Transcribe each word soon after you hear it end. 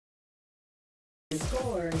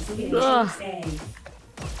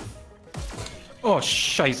Oh,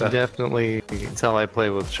 scheisse. Definitely tell I play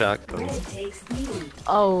with shotguns.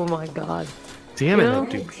 Oh my god. Damn it, You that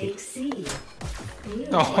dude.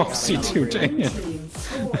 Oh, C2, dang it.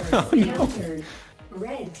 Oh, no.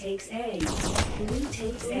 Red takes A. Blue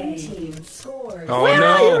takes A. Team scores. Oh, Where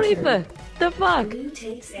are you, no. Reaper? The fuck? Blue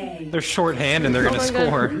takes A. They're shorthand and they're Oh gonna my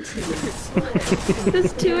God. score.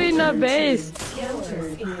 There's two in our base.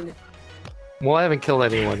 Countered in. Well, I haven't killed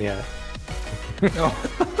anyone yet. Oh.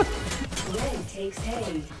 Red takes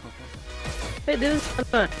A. Wait, this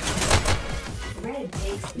is Red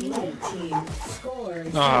takes B. Team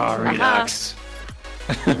scores. Oh, relax.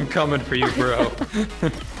 I'm coming for you, bro.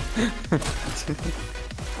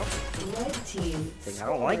 Red team. I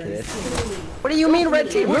don't like this. Scores. What do you mean, red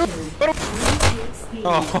team? Blue takes B.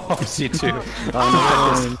 Oh, C2.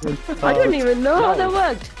 I don't even know how that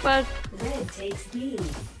worked, but Red takes B.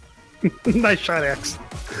 Nice shot, X.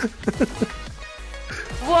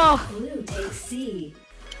 whoa, Blue takes C.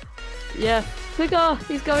 yeah, quicker,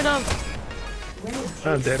 he's going up. Red takes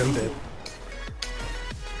I'm dead, I'm C. dead.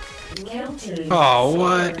 Countered. Oh,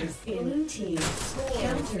 what? Blue team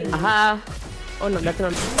scores. Aha. Oh no, that's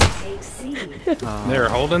not. Takes C. They're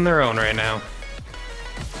holding their own right now.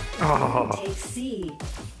 Oh, Takes C.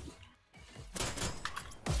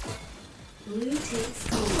 Blue takes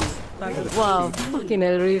C. Wow, fucking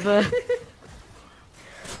hell, Reaper.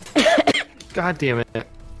 god damn it.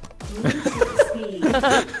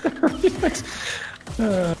 Blue takes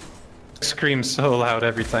B. Screams so loud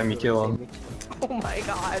every time you kill him. Oh my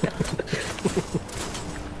god.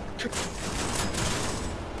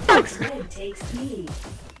 Red takes B.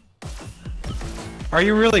 Are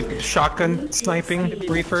you really shotgun sniping,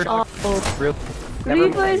 Reaper? Oh, Real.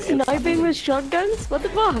 Reaper is sniping with shotguns? What the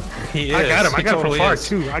fuck? He is. I got him. I He got him totally from far is.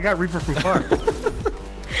 too. I got Reaper from far.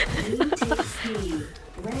 Blue takes C.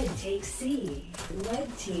 Red takes C.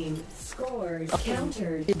 Red team scores.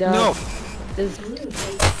 Countered. He does. No. This Blue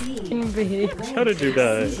takes C. can be. How did you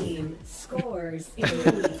die? Team scores. 3,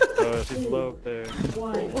 Oh, she's low up there.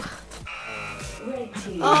 1. Red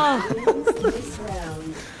team Oh. wins this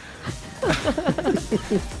round.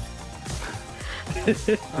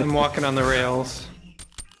 I'm walking on the rails.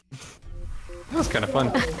 That was kind of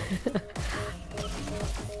fun.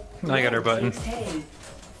 I got her button. Takes A.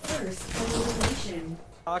 First elimination.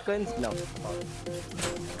 Shotguns? No.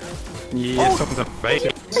 Yeah, something's a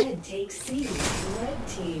bacon. Red takes C. Red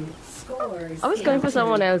team scores. I was going for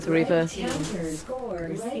someone else, Reaper. Countered.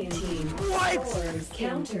 Scores. Red team scores.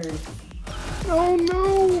 Countered. Oh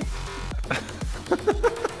no!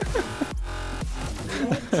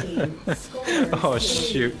 Red team scores. Oh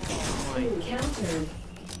shoot. Countered.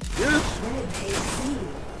 Red takes C.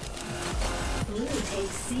 Blue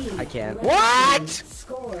takes C. I can't. Red What? team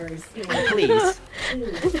scores. Please. 2,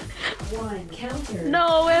 1. Countered.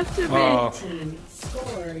 No, we have to be. Oh. Team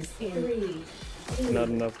scores. 3, 2. Not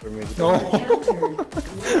enough for me to No. Countered.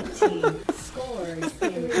 Red team scores. 3,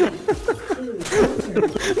 2.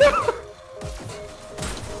 Countered.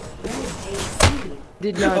 Red takes C.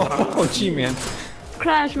 Did not. Oh, gee, man.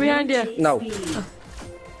 Crash behind you. No. B.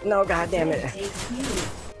 No, god damn Red it. takes B.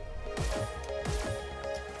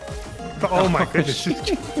 Oh my goodness.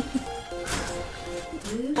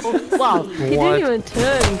 Wow, he didn't even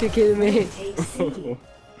turn to kill me.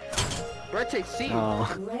 Red takes C. Red takes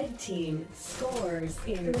C. Red team scores.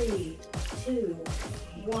 3, 2,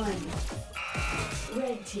 1.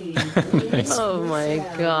 Red team. wins Oh this my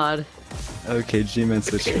round. god. Okay, G-Man's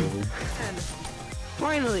the show.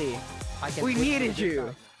 Finally! We needed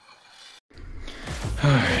you!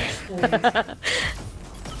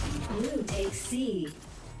 Blue takes C.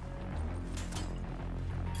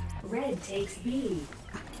 Red takes B.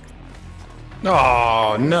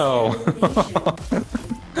 Oh no!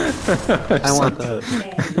 I want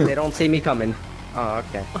that. They don't see me coming. Oh,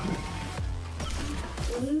 okay.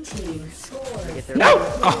 Blue team scores. No!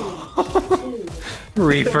 2.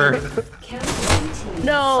 Reaper. Countered team.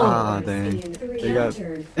 No. Ah, dang. They got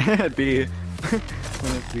Countered. B.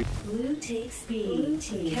 Blue takes B. Blue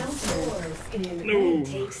team counters. Red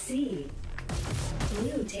takes C.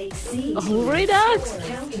 Blue takes C. Oh, Redux.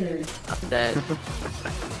 Countered. I'm dead.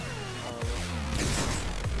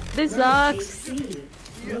 This Red sucks. takes C.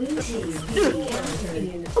 Blue team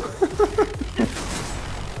countered.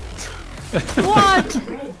 What?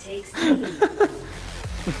 Red takes B.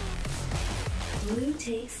 Blue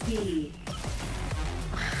takes B.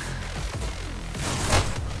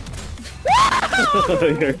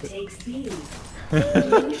 Red takes B.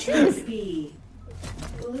 Blue takes B.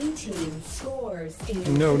 Blue team scores.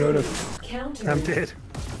 No, no, no. Countered. I'm dead.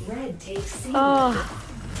 Red takes C. Oh,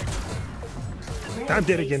 I'm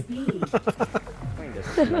dead again. Trying to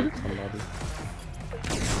snipe somebody.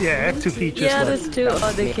 Yeah, I have 2 peaches Yeah, left. there's 2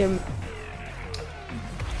 other Kim.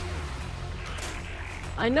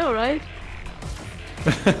 I know, right?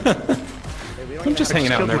 I'm just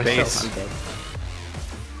hanging out in their killed base. I'm dead.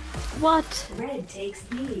 What? Red takes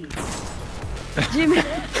B. Jimmy,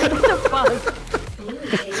 what the fuck? Blue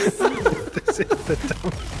takes C. This is the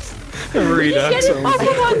dumbest. Redux. Get it off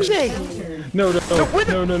of one thing! Countered. No,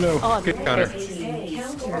 no. Oh, Good counter. Takes A.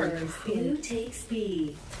 Countered. Blue takes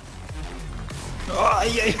B. Oh,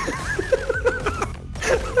 yeah.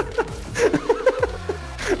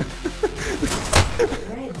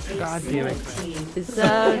 Red takes God damn it. red team. Is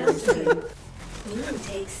Countered. Blue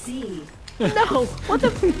takes C. No! What the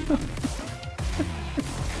f-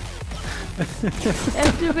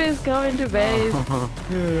 F2 is coming to base.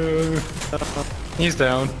 He's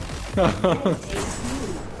down. Red takes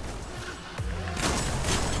blue.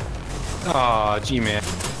 Aw, G-Man.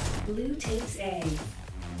 Blue takes A.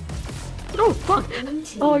 Oh, fuck! Blue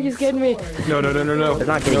team Oh, you scared me. scores. No. They're not getting No. it. You're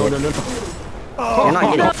not getting it. No,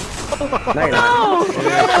 you're not. This round.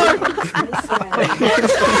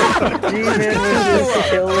 G-Man was just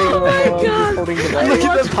killing them while God. holding the I ball.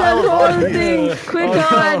 watched that whole thing! Quick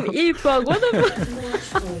on, Epoch, what the fuck? Match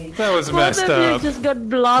point. That was Both messed of you up. just got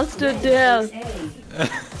blasted there. Takes A.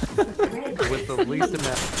 Red With the least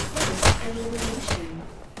amount. elimination.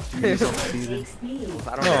 Takes B. I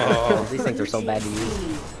don't know. These things are so bad to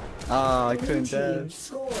use. Oh, I Blue couldn't team dab.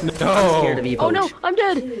 scores. I'm scared of No. Epoch. Oh no, I'm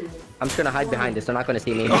dead! I'm just gonna hide behind this. They're not gonna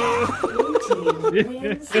see me. Blue team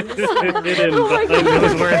wins this round. Oh my It god,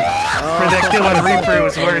 was worth. For that kill on Reaper, it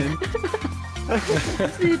was worth.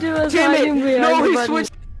 C2 was hiding behind the button.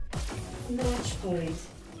 Match point.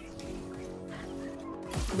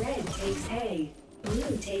 Red takes A.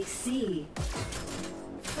 Blue takes C.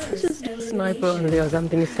 First Just a sniper elimination. only or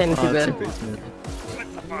something Oh, it's a sensible. basement.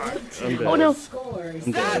 Red team Oh no, scores.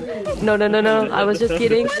 no, I was just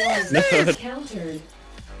kidding. Countered.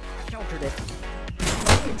 Countered it.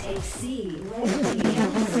 Blue takes C. Red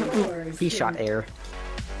team scores. He shot air.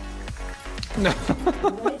 Red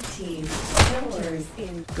team counters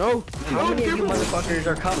in. Go! How many of you motherfuckers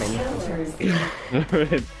are coming? Counters in.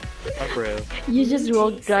 Up rail. You just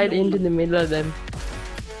walked right into the middle of them.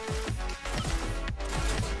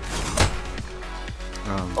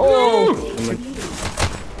 Oh! Takes B.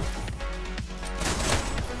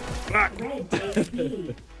 Red takes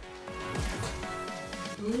B.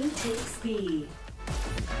 Blue takes B.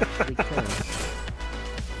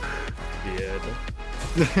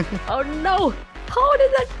 Oh no! How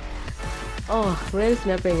did that? Oh, rail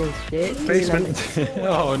snapping and shit. Basement.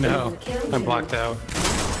 Oh no. I'm blocked out.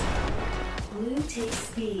 Blue takes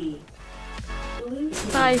B. Blue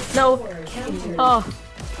team Hi, no. countered. Oh,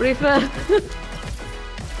 Reaper.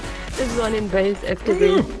 There's one in base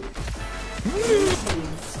FTB. Blue team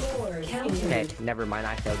scores. Countered. Okay, never mind.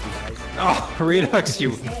 I failed you guys. Oh, Redux,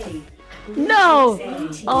 you. A. No!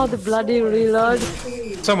 Oh, the bloody reload.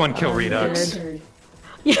 Someone kill Redux. Countered.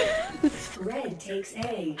 Yes. Red takes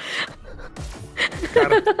A.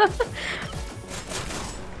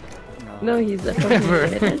 No, he's a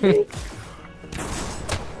fucking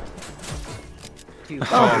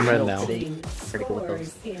I'm red now. Team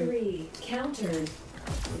scores 3. Countered.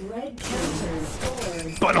 Red counter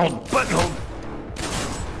scores. Buttonhold.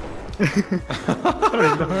 I don't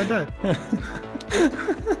even know how I died.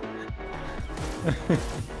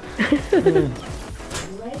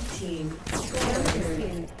 Red team countered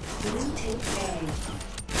in. Blue takes A.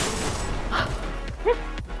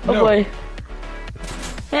 Oh boy.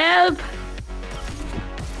 Help!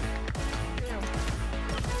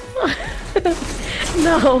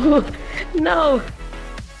 No! No!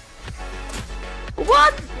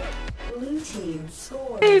 What? Blue team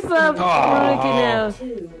scores. Reaper! Freaking hell.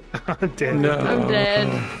 2. I'm dead. No. I'm dead.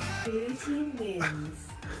 Blue team wins.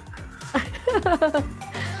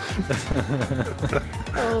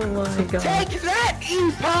 Oh my god. Take that,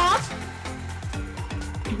 Epoch!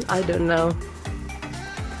 I don't know.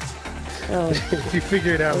 Oh. If you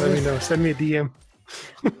figure it out, let me know. Send me a DM.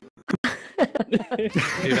 Dude,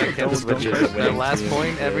 I can't switch it. That last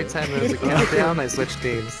point, every time there's a countdown, I switch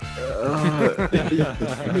teams. Yeah, I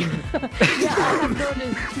have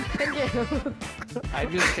noticed. Thank you. I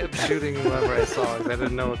just kept shooting whoever I saw because I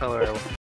didn't know what color I was.